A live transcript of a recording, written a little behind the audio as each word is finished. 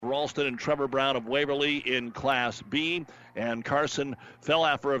Ralston and Trevor Brown of Waverly in Class B, and Carson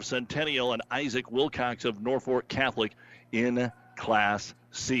Fellaffer of Centennial and Isaac Wilcox of Norfolk Catholic in Class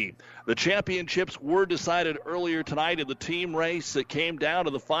C. The championships were decided earlier tonight in the team race that came down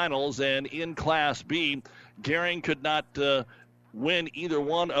to the finals, and in Class B, Gering could not win either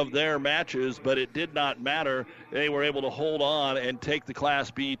one of their matches, but it did not matter. They were able to hold on and take the Class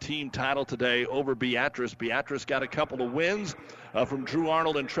B team title today over Beatrice. Beatrice got a couple of wins from Drew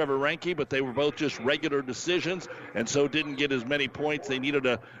Arnold and Trevor Renke, but they were both just regular decisions and so didn't get as many points. They needed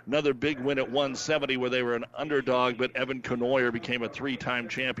another big win at 170 where they were an underdog, but Evan Conoyer became a three-time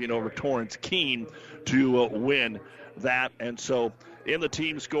champion over Torrance Keene to win that. And so in the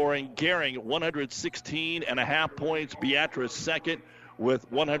team scoring, Gering 116.5 points, Beatrice second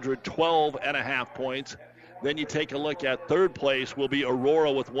with 112.5 points. Then you take a look at third place will be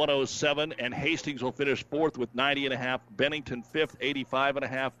Aurora with 107, and Hastings will finish fourth with 90.5, Bennington fifth,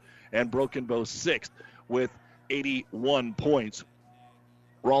 85.5, and Broken Bow sixth with 81 points.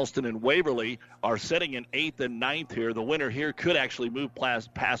 Ralston and Waverly are sitting in 8th and 9th here. The winner here could actually move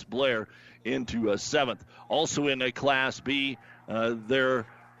past Blair into 7th. Also in a Class B, there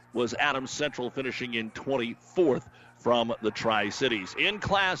was Adams Central finishing in 24th from the Tri-Cities. In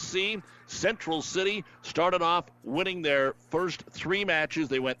Class C, Central City started off winning their first 3 matches.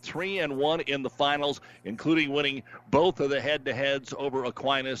 They went 3-1 in the finals, including winning both of the head-to-heads over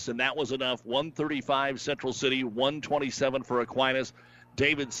Aquinas, and that was enough. 135 Central City, 127 for Aquinas.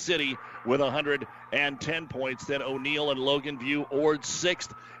 David City with 110 points. Then O'Neill and Logan View, Ord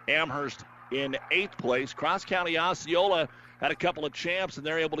 6th. Amherst in 8th place. Cross County Osceola had a couple of champs, and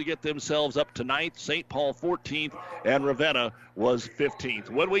they're able to get themselves up to 9th. St. Paul 14th, and Ravenna was 15th.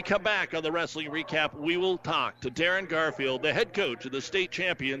 When we come back on the Wrestling Recap, we will talk to Darren Garfield, the head coach of the state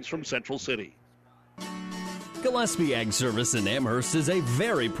champions from Central City. Gillespie Ag Service in Amherst is a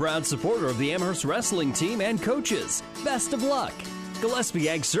very proud supporter of the Amherst wrestling team and coaches. Best of luck. Gillespie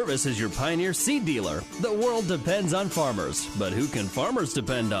Ag Service is your Pioneer seed dealer. The world depends on farmers, but who can farmers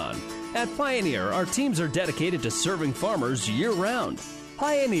depend on? At Pioneer, our teams are dedicated to serving farmers year-round.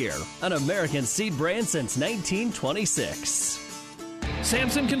 Pioneer, an American seed brand since 1926.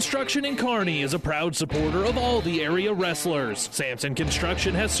 Sampson Construction in Kearney is a proud supporter of all the area wrestlers. Sampson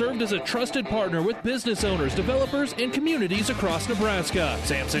Construction has served as a trusted partner with business owners, developers, and communities across Nebraska.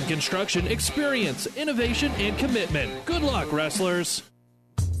 Sampson Construction, experience, innovation, and commitment. Good luck, wrestlers.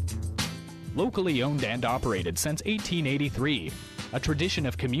 Locally owned and operated since 1883. A tradition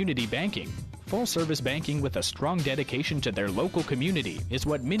of community banking. Full-service banking with a strong dedication to their local community is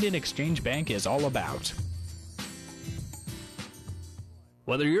what Minden Exchange Bank is all about.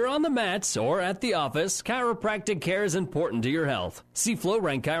 Whether you're on the mats or at the office, chiropractic care is important to your health. See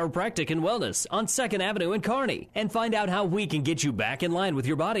FlowRank Chiropractic and Wellness on 2nd Avenue in Kearney and find out how we can get you back in line with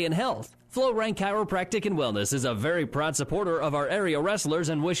your body and health. FlowRank Chiropractic and Wellness is a very proud supporter of our area wrestlers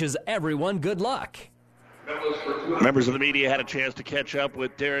and wishes everyone good luck. Members of the media had a chance to catch up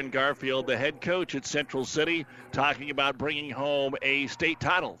with Darren Garfield, the head coach at Central City, talking about bringing home a state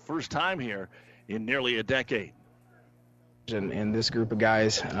title. First time here in nearly a decade. And this group of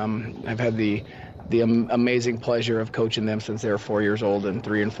guys, I've had the amazing pleasure of coaching them since they were 4 years old and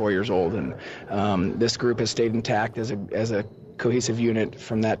 3 and 4 years old. And this group has stayed intact as a cohesive unit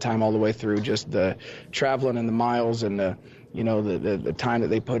from that time all the way through. Just the traveling and the miles and the time that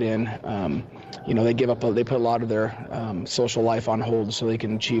they put in. They put a lot of their social life on hold so they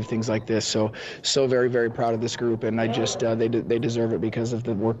can achieve things like this. So very, very proud of this group, and I just they deserve it because of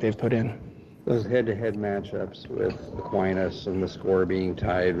the work they've put in. Those head-to-head matchups with Aquinas and the score being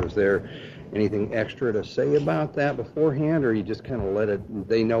tied, was there anything extra to say about that beforehand, or you just kind of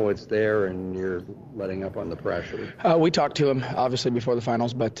they know it's there and you're letting up on the pressure? We talked to them, obviously, before the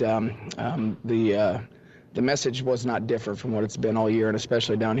finals, but the message was not different from what it's been all year, and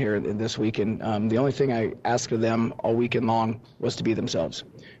especially down here this weekend. The only thing I asked of them all weekend long was to be themselves.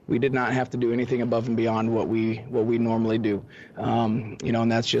 We did not have to do anything above and beyond what we normally do,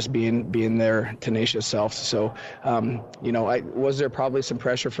 and that's just being their tenacious selves. So, was there probably some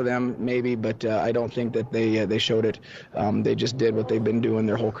pressure for them, maybe, but I don't think that they showed it. They just did what they've been doing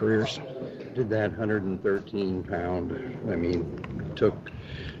their whole careers. Did that 113-pound,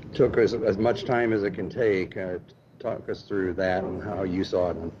 took as much time as it can take. Talk us through that and how you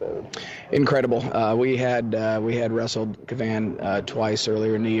saw it unfold. Incredible. We had wrestled Cavan twice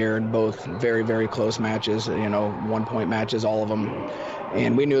earlier in the year, and both very, very close matches. 1-point matches, all of them,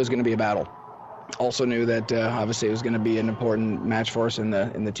 and we knew it was going to be a battle. Also knew that obviously it was going to be an important match for us in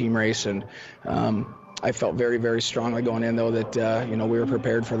the team race, and I felt very, very strongly going in, though, that, we were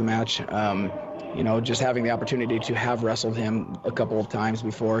prepared for the match. Just having the opportunity to have wrestled him a couple of times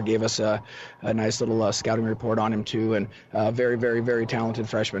before gave us a nice little scouting report on him, too. And very, very, very talented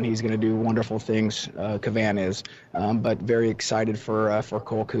freshman. He's going to do wonderful things, Cavan is. But very excited for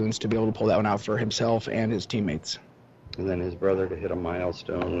Cole Coons to be able to pull that one out for himself and his teammates. And then his brother to hit a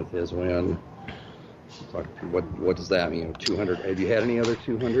milestone with his win. What does that mean? 200? Have you had any other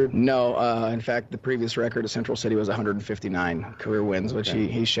 200? No. In fact, the previous record at Central City was 159 career wins, which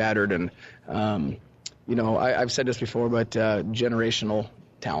he shattered. And, I've said this before, but generational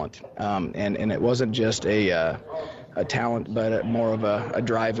talent. And it wasn't just a talent, but more of a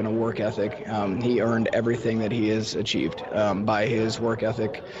drive and a work ethic. He earned everything that he has achieved by his work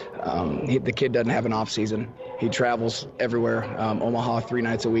ethic. The kid doesn't have an off season. He travels everywhere, Omaha 3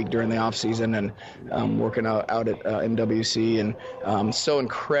 nights a week during the off season, and working out at MWC, and so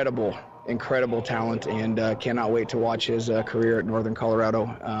incredible talent, and cannot wait to watch his career at Northern Colorado,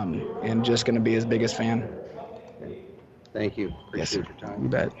 and just going to be his biggest fan. Thank you. Appreciate your time. You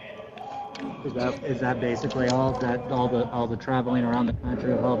bet. Is that basically all the traveling around the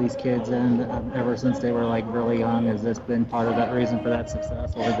country of all these kids, and ever since they were like really young, has this been part of that reason for that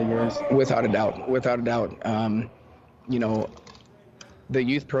success over the years? Without a doubt. The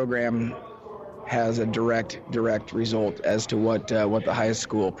youth program has a direct result as to what the highest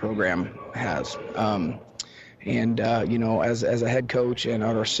school program has. As a head coach and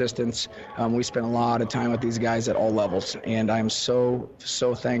our assistants, we spend a lot of time with these guys at all levels. And I'm so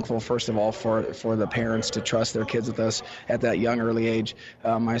thankful, first of all, for the parents to trust their kids with us at that young, early age.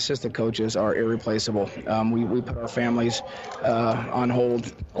 My assistant coaches are irreplaceable. We put our families on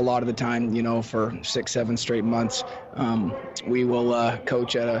hold a lot of the time, for 6-7 straight months. We will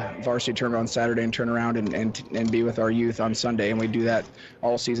coach at a varsity tournament on Saturday and turn around and be with our youth on Sunday. And we do that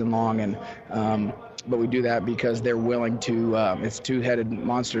all season long. And but we do that because they're willing to. It's a two-headed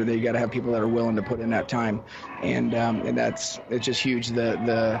monster. That you got to have people that are willing to put in that time, and it's just huge.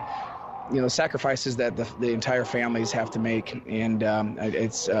 The sacrifices that the entire families have to make, and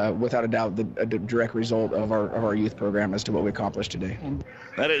it's without a doubt a direct result of our youth program as to what we accomplished today.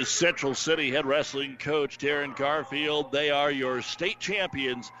 That is Central City head wrestling coach Darren Garfield. They are your state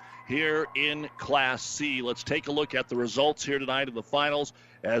champions here in Class C. Let's take a look at the results here tonight in the finals,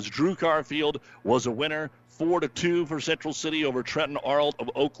 as Drew Garfield was a winner, 4-2 for Central City over Trenton Arlt of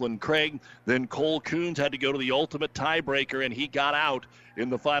Oakland Craig. Then Cole Coons had to go to the ultimate tiebreaker, and he got out in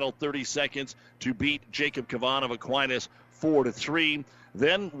the final 30 seconds to beat Jacob Cavan of Aquinas 4-3.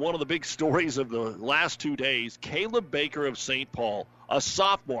 Then one of the big stories of the last 2 days, Caleb Baker of St. Paul, a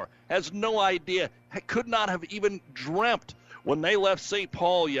sophomore, has no idea, could not have even dreamt when they left St.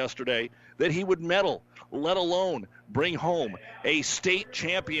 Paul yesterday that he would medal, let alone bring home a state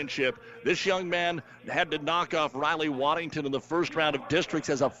championship. This young man had to knock off Riley Waddington in the first round of districts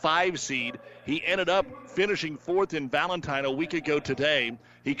as a 5 seed. He ended up finishing 4th in Valentine a week ago today.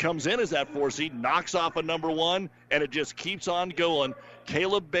 He comes in as that 4 seed, knocks off a number 1, and it just keeps on going.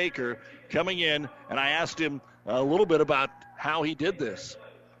 Caleb Baker coming in, and I asked him a little bit about how he did this.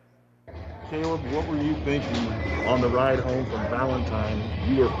 Caleb, what were you thinking on the ride home from Valentine?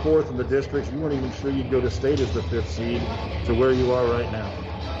 You were 4th in the districts. You weren't even sure you'd go to state as the 5th seed to where you are right now.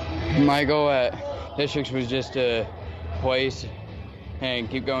 My goal at districts was just to place and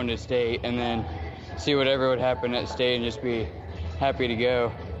keep going to state, and then see whatever would happen at state and just be happy to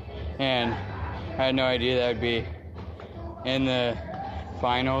go. And I had no idea that I'd be in the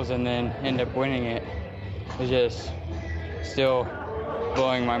finals and then end up winning it. It's just still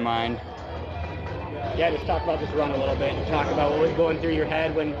blowing my mind. Yeah, just talk about this run a little bit and talk about what was going through your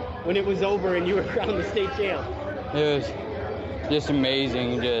head when it was over and you were crowned the state champ. It was just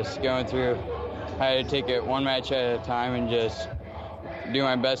amazing, just going through. I had to take it one match at a time and just do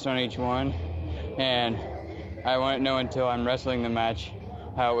my best on each one. And I wouldn't know until I'm wrestling the match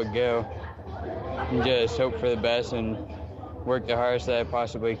how it would go. And just hope for the best and work the hardest that I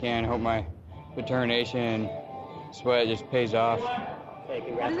possibly can. Hope my determination and sweat just pays off.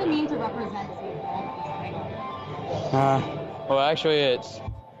 What does it mean to represent St. Paul? Well, actually, it's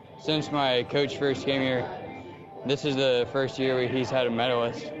since my coach first came here, this is the first year he's had a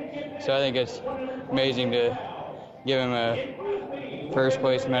medalist. So I think it's amazing to give him a first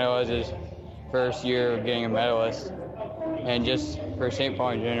place medal as his first year of getting a medalist. And just for St.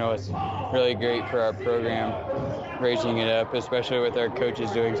 Paul in general, it's really great for our program, raising it up, especially with our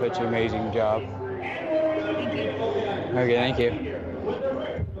coaches doing such an amazing job. Thank you. Okay, thank you.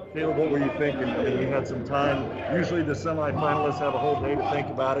 Caleb, what were you thinking? I mean, you had some time. Usually the semifinalists have a whole day to think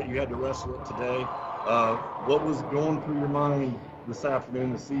about it. You had to wrestle it today. What was going through your mind this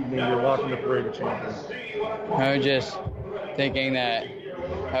afternoon, this evening, you're walking the Parade of Champions? I was just thinking that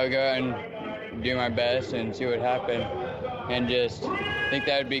I would go out and do my best and see what happened, and just think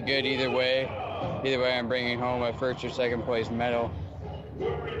that would be good either way. Either way, I'm bringing home a first or second place medal.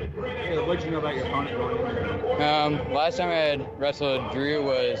 What did you know about your opponent going into it? Last time I had wrestled Drew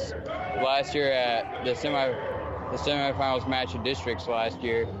was last year at the semifinals match of districts last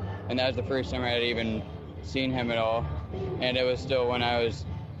year, and that was the first time I had even seen him at all. And it was still when I was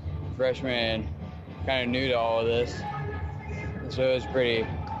a freshman and kind of new to all of this. So it was pretty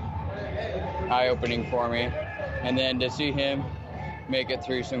eye-opening for me. And then to see him make it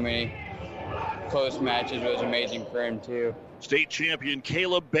through so many close matches was amazing for him too. State champion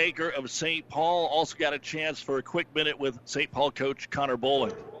Caleb Baker of St. Paul also got a chance for a quick minute with St. Paul coach Connor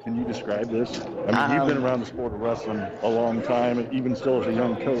Bowling. Can you describe this? I mean, you've been around the sport of wrestling a long time, even still as a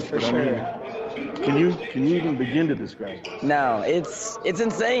young coach. For sure. Can you even begin to describe this? No, it's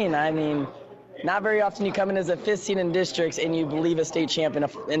insane. I mean, not very often you come in as a 5th seed in districts and you believe a state champion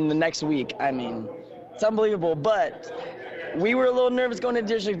in the next week. I mean, it's unbelievable. But we were a little nervous going to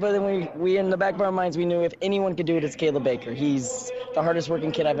districts, but then we in the back of our minds, we knew if anyone could do it, it's Caleb Baker. He's the hardest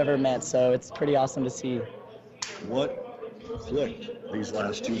working kid I've ever met, so it's pretty awesome to see. What clicked these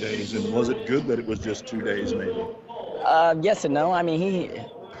last 2 days, and was it good that it was just 2 days maybe? Yes and no. I mean,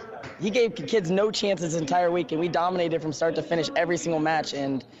 he gave kids no chance this entire week, and we dominated from start to finish every single match.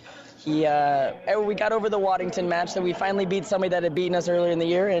 And we got over the Waddington match, so we finally beat somebody that had beaten us earlier in the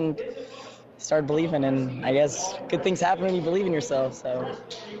year, and started believing. And I guess good things happen when you believe in yourself. So,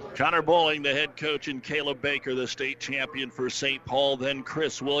 Connor Bowling, the head coach, and Caleb Baker, the state champion for St. Paul. Then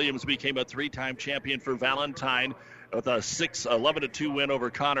Chris Williams became a 3-time champion for Valentine with a 11-2 win over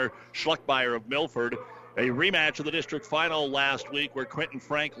Connor Schluckmeyer of Milford. A rematch of the district final last week where Quentin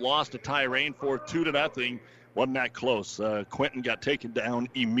Frank lost to Ty Rainforth 2-0. Wasn't that close. Quentin got taken down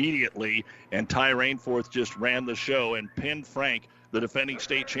immediately, and Ty Rainforth just ran the show and pinned Frank, the defending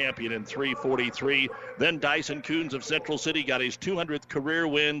state champion, in 3:43. Then Dyson Coons of Central City got his 200th career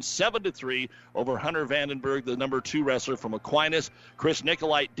win, 7-3 over Hunter Vandenberg, the number 2 wrestler from Aquinas. Chris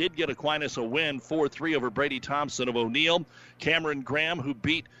Nicolite did get Aquinas a win, 4-3 over Brady Thompson of O'Neill. Cameron Graham, who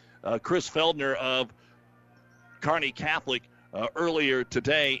beat Chris Feldner of Kearney Catholic earlier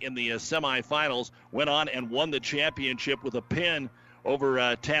today in the semifinals, went on and won the championship with a pin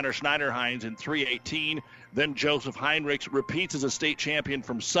over Tanner Schneiderhines in 3:18. Then Joseph Heinrichs repeats as a state champion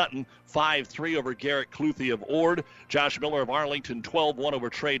from Sutton, 5-3 over Garrett Cluthy of Ord. Josh Miller of Arlington, 12-1 over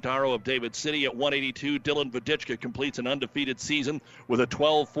Trey Darrow of David City. At 182, Dylan Vadichka completes an undefeated season with a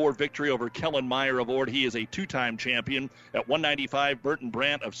 12-4 victory over Kellen Meyer of Ord. He is a 2-time champion. At 195, Burton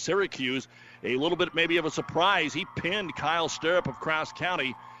Brandt of Syracuse, a little bit maybe of a surprise. He pinned Kyle Stirrup of Cross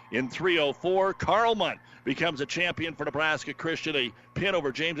County in 3:04. Carl Munt becomes a champion for Nebraska Christian, a pin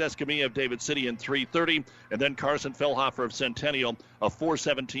over James Escamilla of David City in 3:30. And then Carson Fellhofer of Centennial, a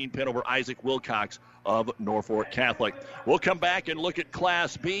 4:17 pin over Isaac Wilcox of Norfolk Catholic. We'll come back and look at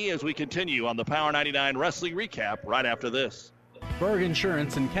Class B as we continue on the Power 99 Wrestling Recap right after this. Berg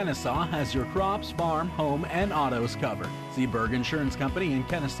Insurance in Kennesaw has your crops, farm, home, and autos covered. See Berg Insurance Company in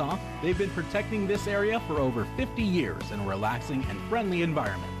Kennesaw. They've been protecting this area for over 50 years in a relaxing and friendly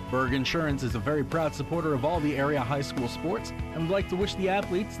environment. Berg Insurance is a very proud supporter of all the area high school sports and would like to wish the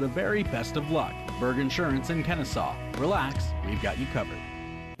athletes the very best of luck. Berg Insurance in Kennesaw. Relax, we've got you covered.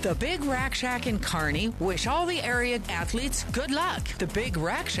 The Big Rack Shack in Kearney wish all the area athletes good luck. The Big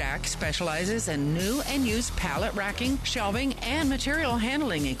Rack Shack specializes in new and used pallet racking, shelving, and material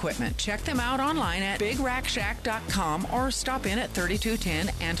handling equipment. Check them out online at bigrackshack.com or stop in at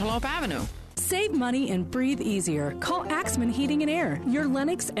 3210 Antelope Avenue. Save money and breathe easier. Call Axman Heating and Air, your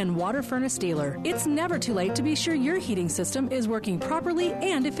Lennox and water furnace dealer. It's never too late to be sure your heating system is working properly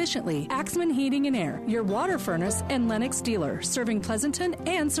and efficiently. Axman Heating and Air, your water furnace and Lennox dealer, serving Pleasanton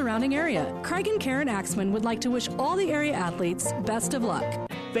and surrounding area. Craig and Karen Axman would like to wish all the area athletes best of luck.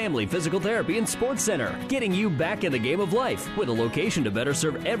 Family Physical Therapy and Sports Center, getting you back in the game of life with a location to better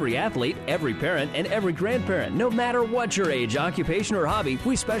serve every athlete, every parent, and every grandparent. No matter what your age, occupation, or hobby,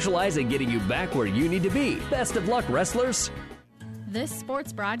 we specialize in getting you back where you need to be. Best of luck, wrestlers. This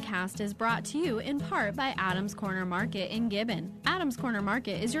sports broadcast is brought to you in part by Adams Corner Market in Gibbon. Adams Corner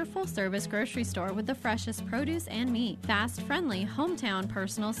Market is your full-service grocery store with the freshest produce and meat. Fast, friendly, hometown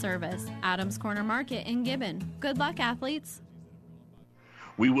personal service. Adams Corner Market in Gibbon. Good luck, athletes.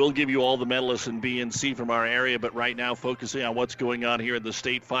 We will give you all the medalists in B and C from our area, but right now focusing on what's going on here in the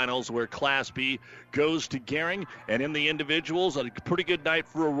state finals, where Class B goes to Gering. And in the individuals, a pretty good night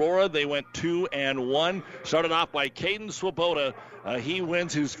for Aurora. They went 2-1. Started off by Caden Swoboda. He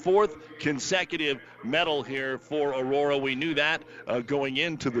wins his 4th consecutive medal here for Aurora. We knew that going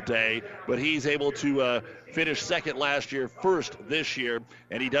into the day, but he's able to finish 2nd last year, 1st this year,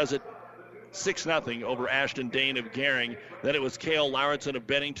 and he does it 6-0 over Ashton Dane of Gering. Then it was Cale Lauritsen of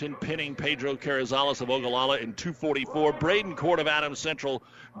Bennington pinning Pedro Carrizales of Ogallala in 2:44. Braden Court of Adams Central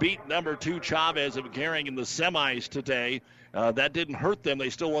beat number 2 Chavez of Gering in the semis today. That didn't hurt them. They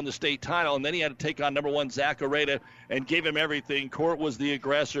still won the state title. And then he had to take on number 1 Zach Areta and gave him everything. Court was the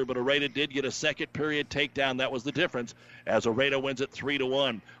aggressor, but Areta did get a second period takedown. That was the difference, as Areta wins it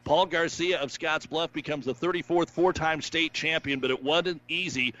 3-1. Paul Garcia of Scottsbluff becomes the 34th 4-time state champion, but it wasn't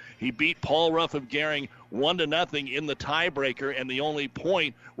easy. He beat Paul Ruff of Gering 1-0 in the tiebreaker, and the only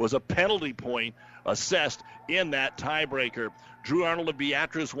point was a penalty point assessed in that tiebreaker. Drew Arnold of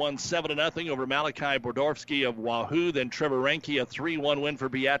Beatrice won 7-0 over Malachi Bordorfsky of Wahoo. Then Trevor Renke, a 3-1 win for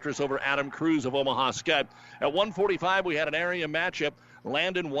Beatrice over Adam Cruz of Omaha Scott. At 1:45, we had an area matchup.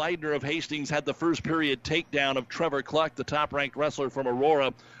 Landon Widener of Hastings had the first period takedown of Trevor Cluck, the top-ranked wrestler from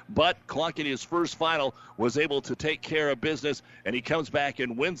Aurora. But Cluck in his first final was able to take care of business, and he comes back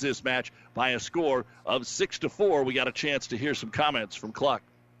and wins this match by a score of 6-4. We got a chance to hear some comments from Cluck.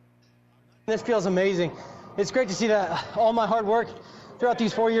 This feels amazing. It's great to see that all my hard work throughout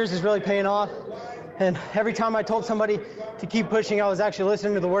these 4 years is really paying off. And every time I told somebody to keep pushing, I was actually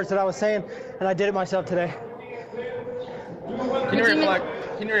listening to the words that I was saying, and I did it myself today. Can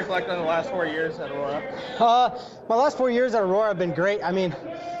you reflect on the last 4 years at Aurora? My last 4 years at Aurora have been great. I mean,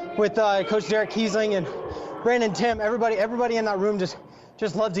 with Coach Derek Kiesling and Brandon Tim, everybody in that room just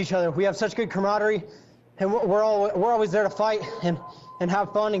loves each other. We have such good camaraderie, and we're always there to fight and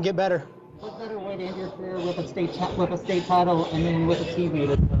have fun and get better. What better way to end your career with a state title and then with a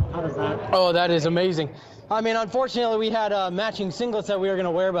teammate? How does that? Oh, that is amazing. I mean, unfortunately, we had matching singlets that we were going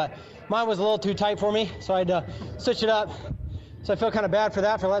to wear, but mine was a little too tight for me, so I had to switch it up. So I feel kind of bad for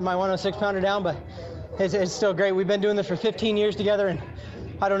that, for letting my 106-pounder down, but it's still great. We've been doing this for 15 years together, and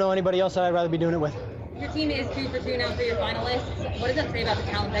I don't know anybody else that I'd rather be doing it with. Your team is 2 for 2 now for your finalists. What does that say about the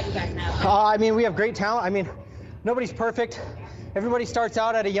talent that you guys have? I mean, we have great talent. I mean, nobody's perfect. Everybody starts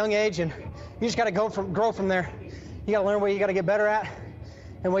out at a young age, and you just got to grow from there. You got to learn what you got to get better at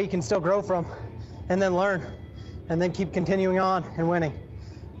and what you can still grow from, and then learn, and then keep continuing on and winning.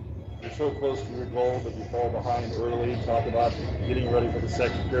 You're so close to your goal, but you fall behind early. Talk about getting ready for the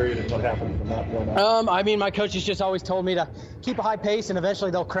second period and what happened from that point on. I mean, my coaches just always told me to keep a high pace, and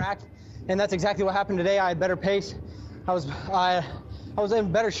eventually they'll crack, and that's exactly what happened today. I had better pace. I was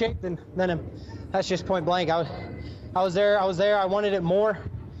in better shape than him. That's just point blank. I was there. I wanted it more,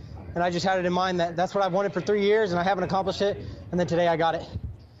 and I just had it in mind that that's what I've wanted for 3 years, and I haven't accomplished it. And then today I got it.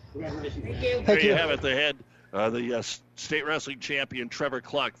 There you have it. The head, the state wrestling champion Trevor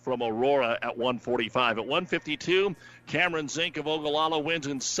Cluck from Aurora at 145. At 152, Cameron Zink of Ogallala wins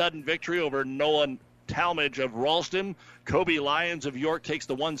in sudden victory over Nolan Talmadge of Ralston. Kobe Lyons of York takes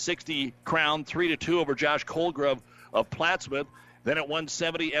the 160 crown, 3-2 over Josh Colgrove of Plattsmouth. Then at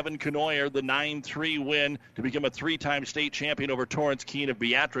 170, Evan Canoyer, the 9-3 win to become a 3-time state champion over Torrance Keene of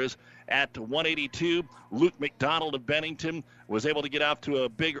Beatrice. At 182, Luke McDonald of Bennington was able to get off to a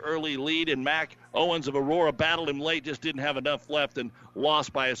big early lead, and Mac Owens of Aurora battled him late, just didn't have enough left and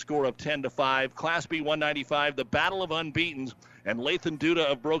lost by a score of 10-5. Class B 195, the battle of unbeatens, and Lathan Duda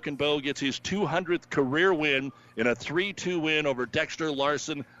of Broken Bow gets his 200th career win in a 3-2 win over Dexter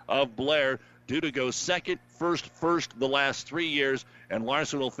Larson of Blair. Duda goes second, first the last 3 years, and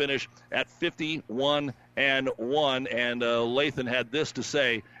Larson will finish at 51-1. And Lathan had this to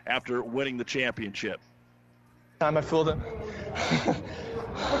say after winning the championship. Time I filled it.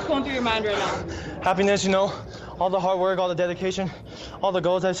 What's going through your mind right now? Happiness, all the hard work, all the dedication, all the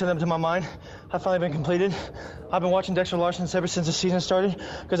goals I set up to my mind have finally been completed. I've been watching Dexter Larson ever since the season started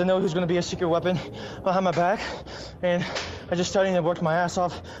because I know he was going to be a secret weapon behind my back. And I just studied and worked my ass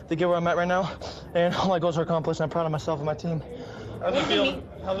off to get where I'm at right now. And all my goals are accomplished, and I'm proud of myself and my team. How does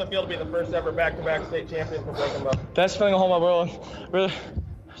it feel to be the first ever back-to-back state champion for Broken Bow? Best feeling in the whole wide world. Really,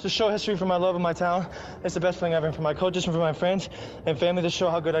 to show history for my love of my town, it's the best feeling ever. And for my coaches and for my friends and family to show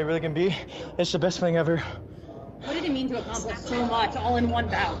how good I really can be, it's the best feeling ever. What did it mean to accomplish so much all in one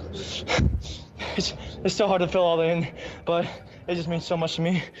bout? It's so hard to fill all in, but it just means so much to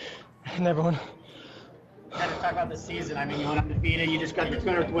me and everyone. Kind of talk about the season. I mean, you went undefeated. You just got your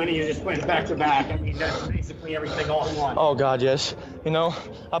 200th win, and you're just playing back-to-back. I mean, that's basically everything all in one. Oh, God, yes. You know,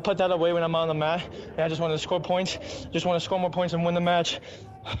 I put that away when I'm on the mat, and I just want to score points. Just want to score more points and win the match.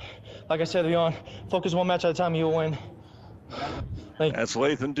 Like I said, Leon, focus one match at a time, you'll win. That's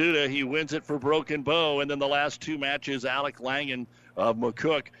Lathan Duda. He wins it for Broken Bow. And then the last two matches, Alec Langen of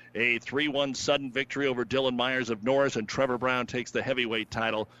McCook, a 3-1 sudden victory over Dylan Myers of Norris, and Trevor Brown takes the heavyweight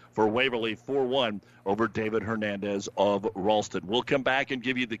title for Waverly, 4-1 over David Hernandez of Ralston. We'll come back and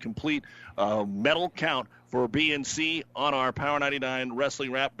give you the complete medal count for BNC on our Power 99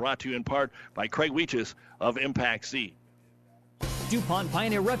 Wrestling Wrap, brought to you in part by Craig Weeches of Impact C. DuPont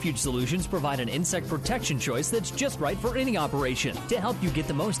Pioneer Refuge Solutions provide an insect protection choice that's just right for any operation to help you get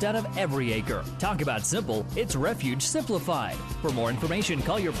the most out of every acre. Talk about simple, it's Refuge simplified. For more information,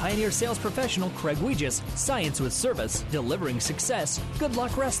 call your Pioneer sales professional, Craig Weegis. Science with service, delivering success. Good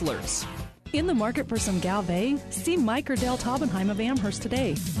luck, wrestlers. In the market for some Galvay? See Mike or Dale Taubenheim of Amherst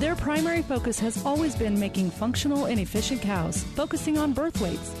today. Their primary focus has always been making functional and efficient cows, focusing on birth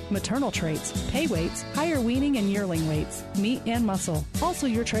weights, maternal traits, pay weights, higher weaning and yearling weights, meat and muscle. Also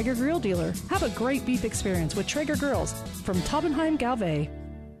your Traeger grill dealer. Have a great beef experience with Traeger grills from Taubenheim Galvay.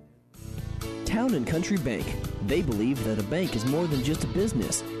 Town and Country Bank. They believe that a bank is more than just a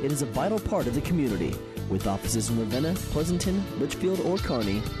business. It is a vital part of the community. With offices in Ravenna, Pleasanton, Litchfield, or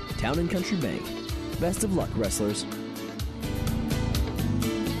Kearney, Town and Country Bank. Best of luck, wrestlers.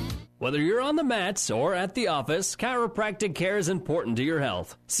 Whether you're on the mats or at the office, chiropractic care is important to your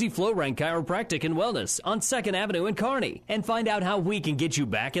health. See FlowRank Chiropractic and Wellness on 2nd Avenue in Kearney and find out how we can get you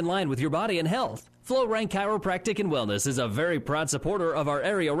back in line with your body and health. FlowRank Chiropractic and Wellness is a very proud supporter of our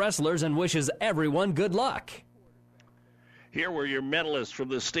area wrestlers and wishes everyone good luck. Here were your medalists from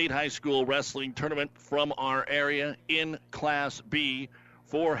the State High School Wrestling Tournament from our area in Class B.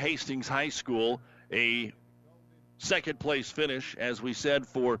 For Hastings High School, a second-place finish, as we said,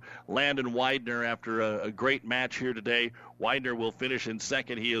 for Landon Widener after a great match here today. Widener will finish in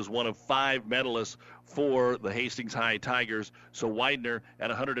second. He is one of 5 medalists for the Hastings High Tigers. So Widener at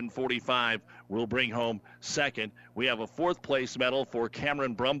 145 will bring home second. We have a 4th-place medal for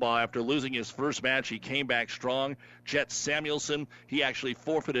Cameron Brumbaugh. After losing his first match, he came back strong. Jet Samuelson, he actually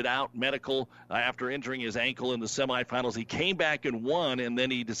forfeited out medical after injuring his ankle in the semifinals. He came back and won, and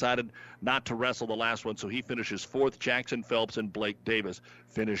then he decided not to wrestle the last one, so he finishes 4th. Jackson Phelps and Blake Davis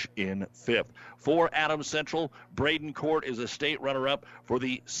finish in 5th. For Adams Central, Braden Court is a state runner-up for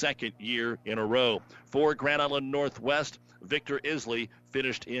the 2nd year in a row. For Grand Island Northwest, Victor Isley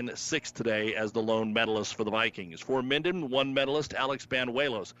finished in 6th today as the lone medalist for the Vikings. For Minden, 1 medalist, Alex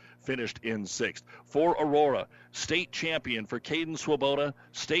Banuelos, finished in 6th. For Aurora, state champion for Caden Swoboda,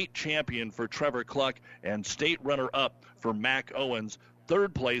 state champion for Trevor Cluck, and state runner-up for Mac Owens.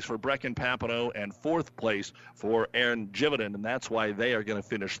 3rd place for Brecken Papineau, and 4th place for Aaron Jividen, and that's why they are going to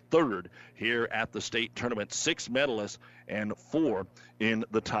finish 3rd here at the state tournament. 6 medalists and 4 in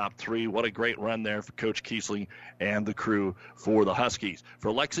the top 3. What a great run there for Coach Keesley and the crew for the Huskies.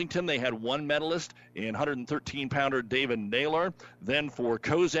 For Lexington, they had 1 medalist in 113-pounder David Naylor. Then for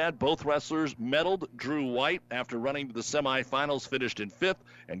Cozad, both wrestlers medaled. Drew White, after running to the semifinals, finished in 5th,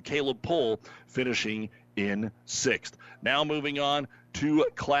 and Caleb Pohl finishing in 6th. Now moving on to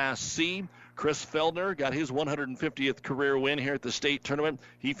Class C. Chris Feldner got his 150th career win here at the state tournament.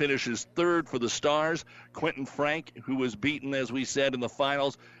 He finishes 3rd for the Stars. Quentin Frank, who was beaten, as we said, in the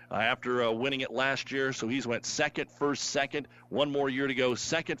finals after winning it last year, so he's went 2nd, 1st, 2nd. 1 more year to go.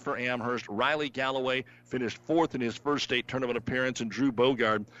 2nd for Amherst. Riley Galloway finished 4th in his first state tournament appearance, and Drew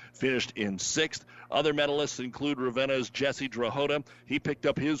Bogard finished in 6th. Other medalists include Ravenna's Jesse Drahota. He picked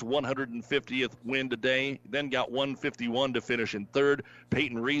up his 150th win today, then got 151 to finish in 3rd.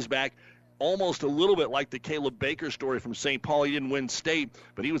 Peyton Riesback, almost a little bit like the Caleb Baker story from St. Paul. He didn't win state,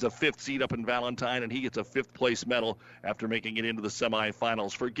 but he was a 5th seed up in Valentine, and he gets a 5th place medal after making it into the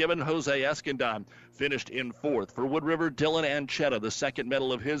semifinals. For Gibbon, Jose Escandon finished in 4th. For Wood River, Dylan Anchetta, the 2nd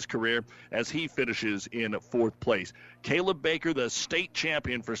medal of his career, as he finishes in 4th place. Caleb Baker, the state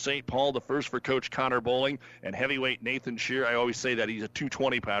champion for St. Paul, the 1st for Coach Connor Bowling, and heavyweight Nathan Shear. I always say that he's a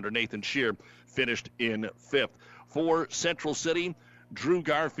 220-pounder. Nathan Shear finished in 5th. For Central City, Drew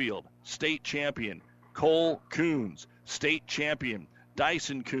Garfield, state champion. Cole Coons, state champion.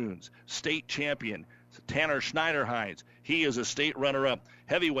 Dyson Coons, state champion. Tanner Schneiderhines, he is a state runner-up.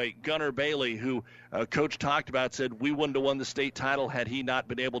 Heavyweight Gunnar Bailey, who Coach talked about, said we wouldn't have won the state title had he not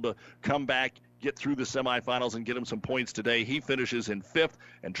been able to come back, get through the semifinals, and get him some points today. He finishes in 5th,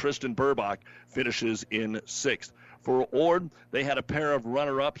 and Tristan Burbach finishes in 6th. For Ord, they had a pair of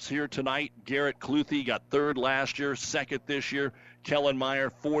runner-ups here tonight. Garrett Cluthy got 3rd last year, 2nd this year. Kellen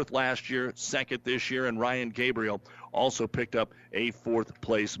Meyer, 4th last year, 2nd this year, and Ryan Gabriel also picked up a 4th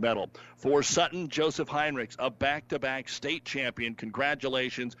place medal. For Sutton, Joseph Heinrichs, a back-to-back state champion.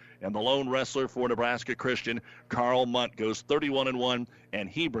 Congratulations. And the lone wrestler for Nebraska Christian, Carl Munt, goes 31-1, and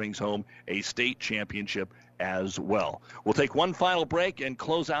he brings home a state championship as well. We'll take one final break and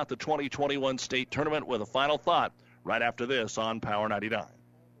close out the 2021 state tournament with a final thought right after this on Power 99.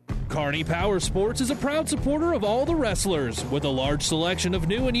 Kearney Power Sports is a proud supporter of all the wrestlers. With a large selection of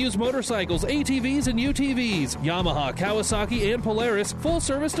new and used motorcycles, ATVs, and UTVs, Yamaha, Kawasaki, and Polaris,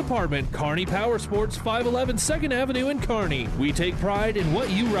 full-service department, Kearney Power Sports, 511 2nd Avenue in Kearney. We take pride in what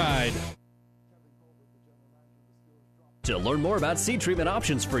you ride. To learn more about seed treatment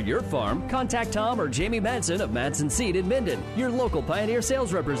options for your farm, contact Tom or Jamie Madsen of Madsen Seed in Minden, your local Pioneer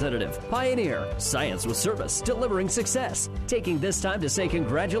sales representative. Pioneer, science with service, delivering success. Taking this time to say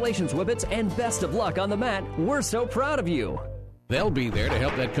congratulations, Whippets, and best of luck on the mat. We're so proud of you. They'll be there to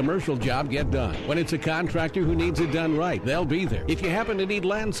help that commercial job get done. When it's a contractor who needs it done right, they'll be there. If you happen to need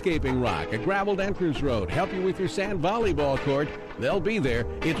landscaping rock, a graveled entrance road, help you with your sand volleyball court, they'll be there.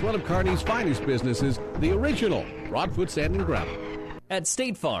 It's one of Kearney's finest businesses, the original Broadfoot Sand and Gravel. At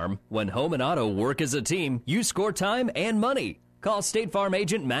State Farm, when home and auto work as a team, you score time and money. Call State Farm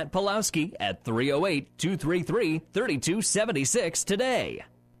agent Matt Pulowski at 308-233-3276 today.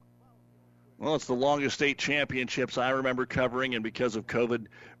 Well, it's the longest state championships I remember covering, and because of COVID,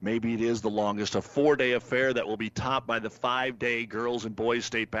 maybe it is the longest. A 4-day affair that will be topped by the 5-day girls and boys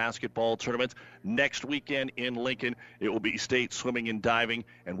state basketball tournaments. Next weekend in Lincoln, it will be state swimming and diving,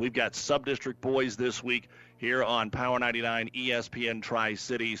 and we've got sub-district boys this week here on Power 99 ESPN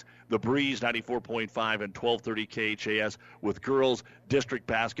Tri-Cities, The Breeze 94.5 and 1230 KHAS, with girls district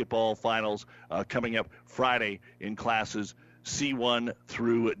basketball finals coming up Friday in classes C1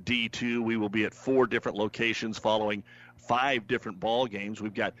 through D2. We will be at 4 different locations following 5 different ball games.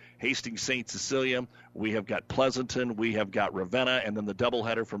 We've got Hastings St. Cecilia, we have got Pleasanton, we have got Ravenna, and then the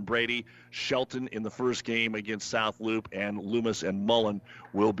doubleheader from Brady. Shelton in the first game against South Loop, and Loomis and Mullen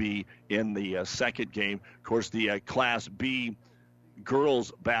will be in the second game. Of course, the Class B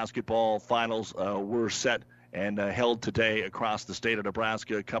girls basketball finals were set and held today across the state of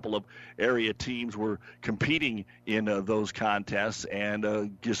Nebraska. A couple of area teams were competing in those contests,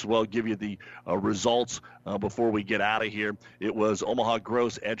 and just give you the results before we get out of here. It was Omaha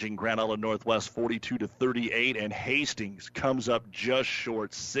Gross edging Grand Island Northwest 42-38, and Hastings comes up just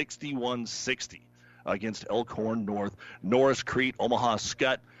short, 61-60 against Elkhorn North. Norris Crete, Omaha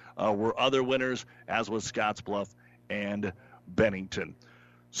Scott were other winners, as was Scottsbluff and Bennington.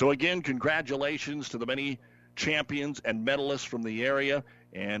 So again, congratulations to the many champions and medalists from the area,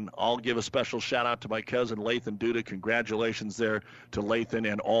 and I'll give a special shout out to my cousin Lathan Duda. Congratulations there to Lathan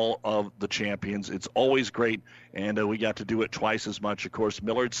and all of the champions. It's always great, and we got to do it twice as much. Of course,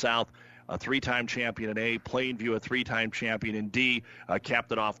 Millard South, a 3-time champion in A, Plainview, a 3-time champion in D,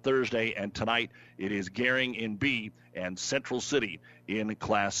 capped it off Thursday, and tonight it is Gering in B and Central City in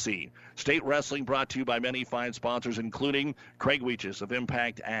Class C. State Wrestling brought to you by many fine sponsors, including Craig Weeches of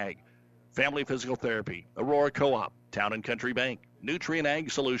Impact Ag, Family Physical Therapy, Aurora Co-op, Town and Country Bank, Nutrient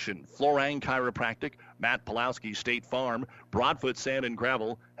Ag Solution, Florang Chiropractic, Matt Pulowski State Farm, Broadfoot Sand and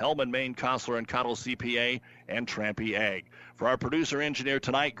Gravel, Hellman, Maine, Kostler and Cottle CPA, and Trampy Ag. For our producer-engineer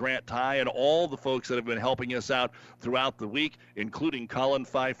tonight, Grant Ty, and all the folks that have been helping us out throughout the week, including Colin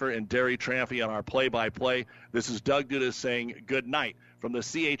Pfeiffer and Derry Trampy on our play-by-play, this is Doug Duda saying good night from the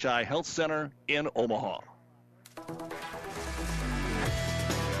CHI Health Center in Omaha.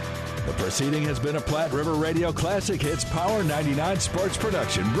 The proceeding has been a Platte River Radio Classic Hits Power 99 sports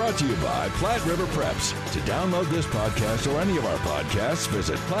production brought to you by Platte River Preps. To download this podcast or any of our podcasts,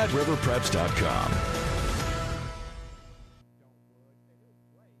 visit PlatteRiverPreps.com.